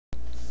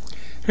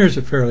Here's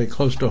a fairly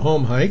close to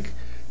home hike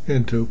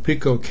into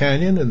Pico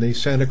Canyon in the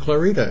Santa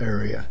Clarita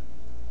area.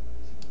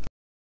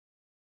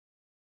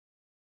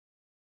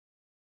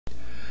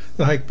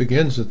 The hike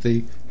begins at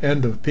the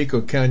end of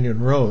Pico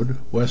Canyon Road,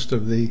 west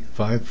of the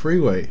 5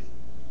 freeway.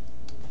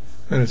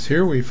 And it's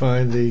here we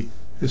find the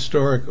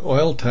historic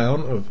oil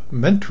town of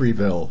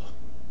Mentryville.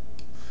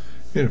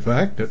 In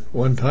fact, at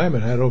one time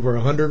it had over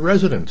 100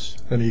 residents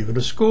and even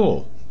a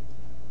school.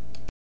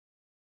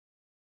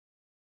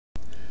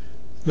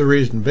 The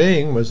reason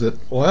being was that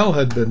oil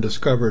had been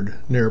discovered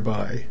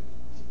nearby,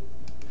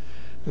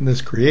 and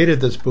this created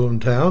this boom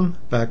town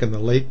back in the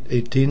late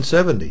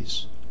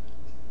 1870s.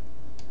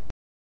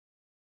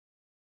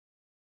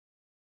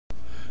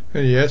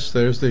 And yes,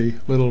 there's the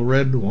little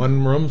red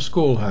one-room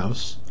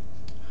schoolhouse,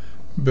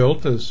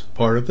 built as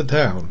part of the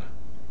town.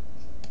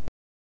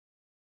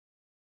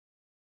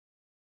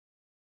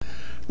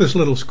 This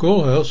little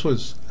schoolhouse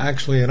was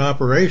actually in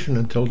operation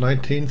until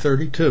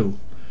 1932,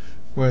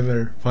 when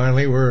there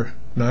finally were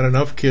not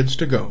enough kids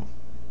to go.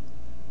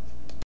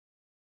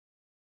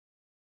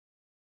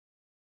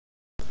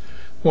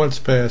 Once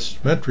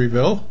past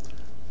Mentryville,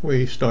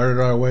 we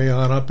started our way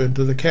on up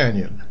into the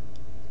canyon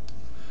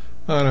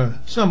on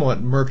a somewhat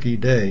murky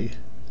day.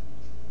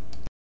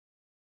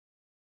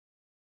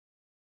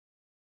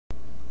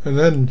 And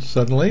then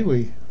suddenly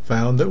we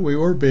found that we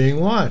were being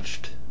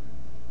watched.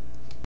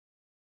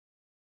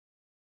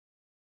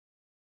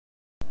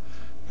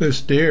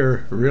 This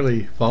deer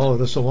really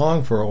followed us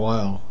along for a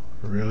while,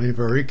 really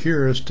very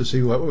curious to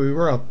see what we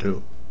were up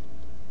to.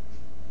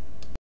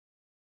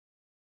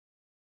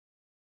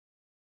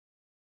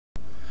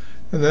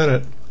 And then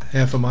at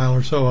half a mile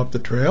or so up the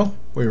trail,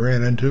 we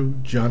ran into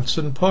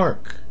Johnson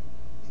Park,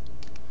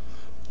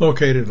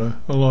 located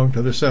along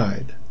to the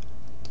side.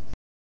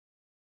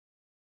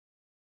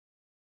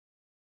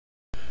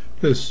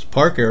 This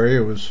park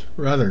area was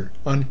rather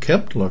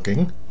unkempt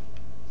looking,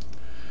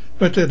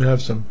 but did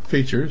have some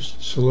features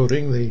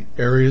saluting the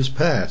area's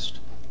past.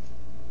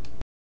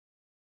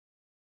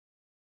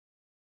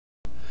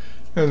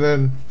 And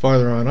then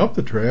farther on up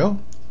the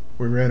trail,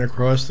 we ran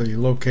across the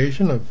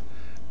location of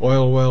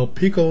oil well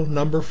Pico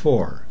number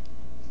 4.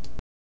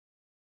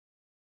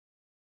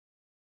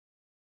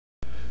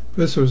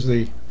 This was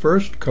the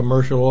first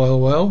commercial oil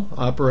well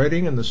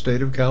operating in the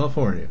state of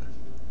California,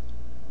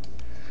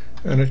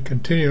 and it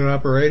continued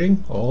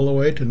operating all the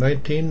way to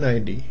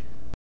 1990.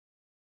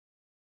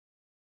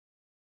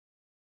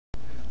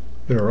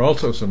 There are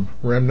also some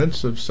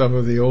remnants of some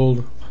of the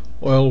old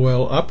oil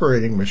well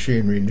operating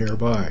machinery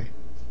nearby.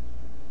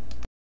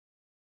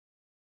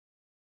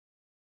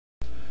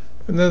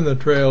 And then the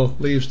trail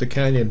leaves the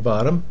canyon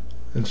bottom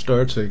and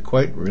starts a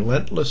quite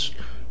relentless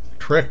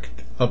trek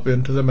up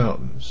into the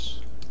mountains.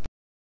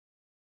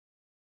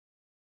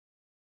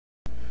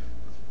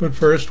 But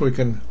first we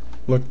can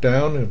look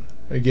down and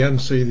again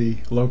see the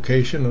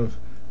location of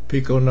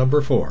Pico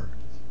number 4.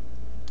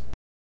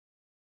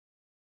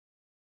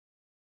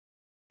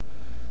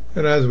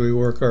 And as we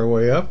work our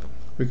way up,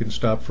 we can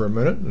stop for a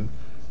minute and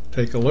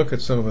take a look at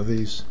some of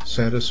these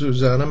Santa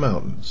Susana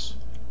mountains.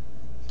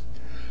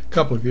 A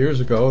couple of years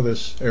ago,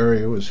 this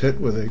area was hit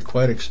with a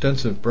quite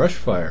extensive brush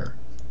fire,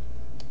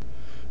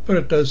 but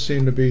it does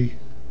seem to be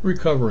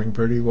recovering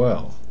pretty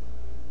well.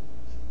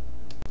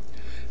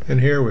 And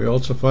here we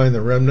also find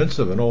the remnants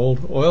of an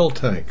old oil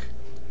tank,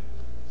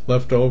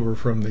 left over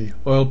from the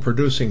oil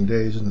producing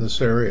days in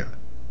this area.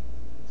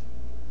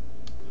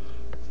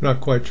 Not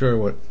quite sure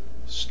what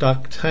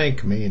stock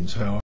tank means,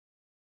 however.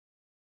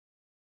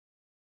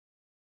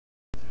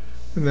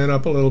 And then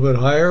up a little bit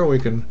higher, we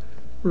can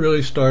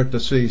really start to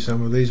see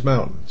some of these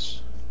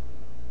mountains.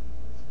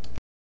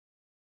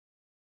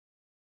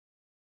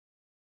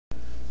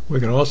 We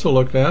can also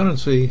look down and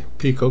see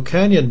Pico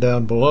Canyon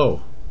down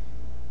below.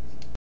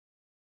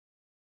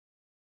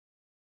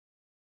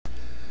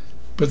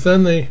 But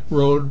then the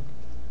road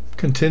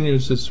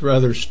continues its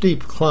rather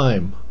steep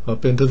climb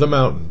up into the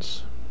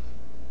mountains.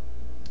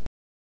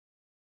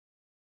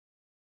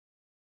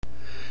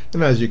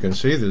 And as you can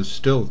see, there's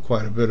still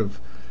quite a bit of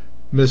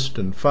mist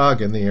and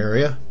fog in the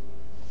area,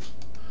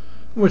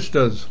 which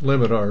does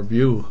limit our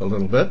view a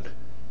little bit,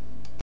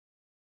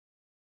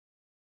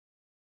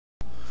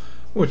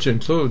 which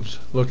includes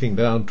looking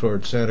down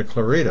toward Santa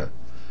Clarita.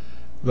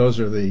 Those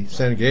are the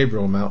San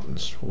Gabriel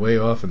Mountains way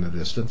off in the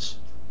distance.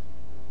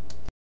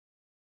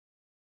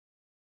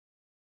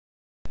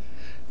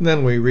 And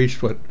then we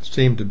reached what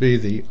seemed to be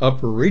the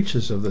upper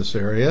reaches of this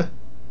area,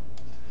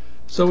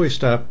 so we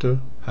stopped to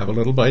have a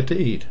little bite to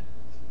eat.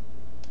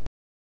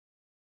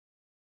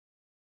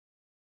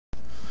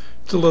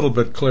 It's a little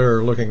bit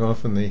clearer looking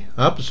off in the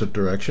opposite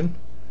direction,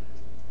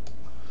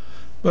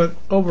 but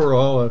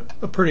overall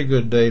a pretty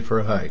good day for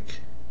a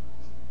hike.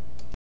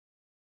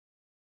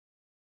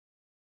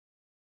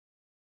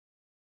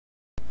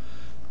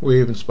 We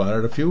even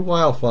spotted a few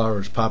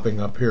wildflowers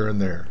popping up here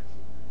and there.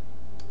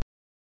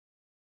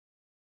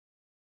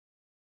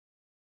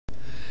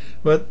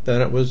 But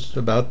then it was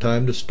about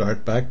time to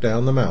start back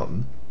down the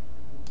mountain,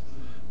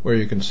 where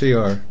you can see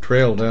our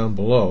trail down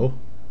below.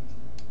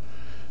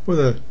 with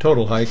a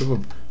total hike of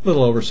a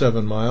little over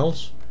 7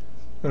 miles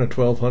and a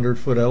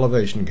 1,200-foot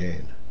elevation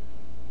gain.